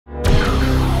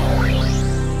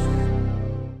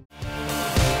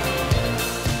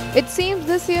It seems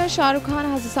this year Shah Rukh Khan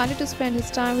has decided to spend his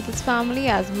time with his family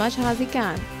as much as he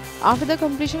can. After the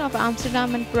completion of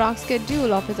Amsterdam and Prague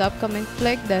schedule of his upcoming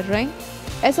flick The Ring,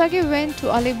 SRK went to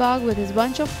Alibaug with his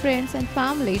bunch of friends and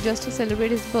family just to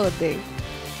celebrate his birthday.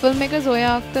 Filmmaker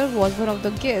Zoya Akhtar was one of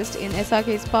the guests in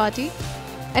SRK's party.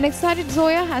 An excited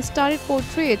Zoya has started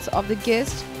portraits of the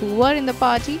guests who were in the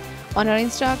party on her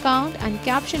Insta account and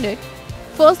captioned it.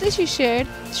 Firstly, she shared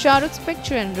Shah Rukh's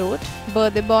picture and wrote,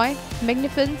 "Birthday boy,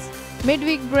 magnificence,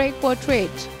 midweek break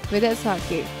portrait with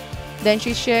SRK." Then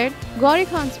she shared Gauri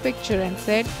Khan's picture and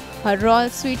said, "Her royal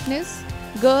sweetness,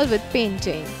 girl with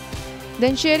painting."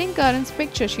 Then sharing Karan's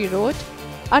picture, she wrote,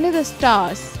 "Under the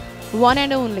stars, one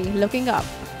and only, looking up."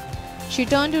 She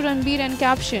turned to Ranbir and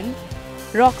captioned,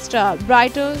 "Rock star,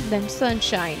 brighter than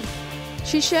sunshine."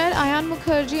 She shared Ayan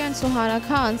Mukherjee and Suhana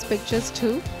Khan's pictures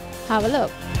too. Have a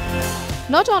look.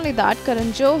 Not only that,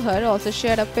 Karan Johar also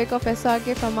shared a pic of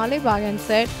SRK from Alibaug and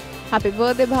said, "Happy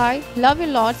birthday bhai, love you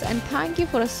lots and thank you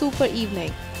for a super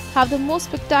evening. Have the most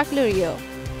spectacular year."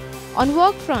 On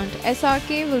work front,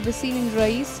 SRK will be seen in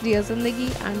Raees, Dear Zindagi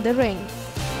and The Ring.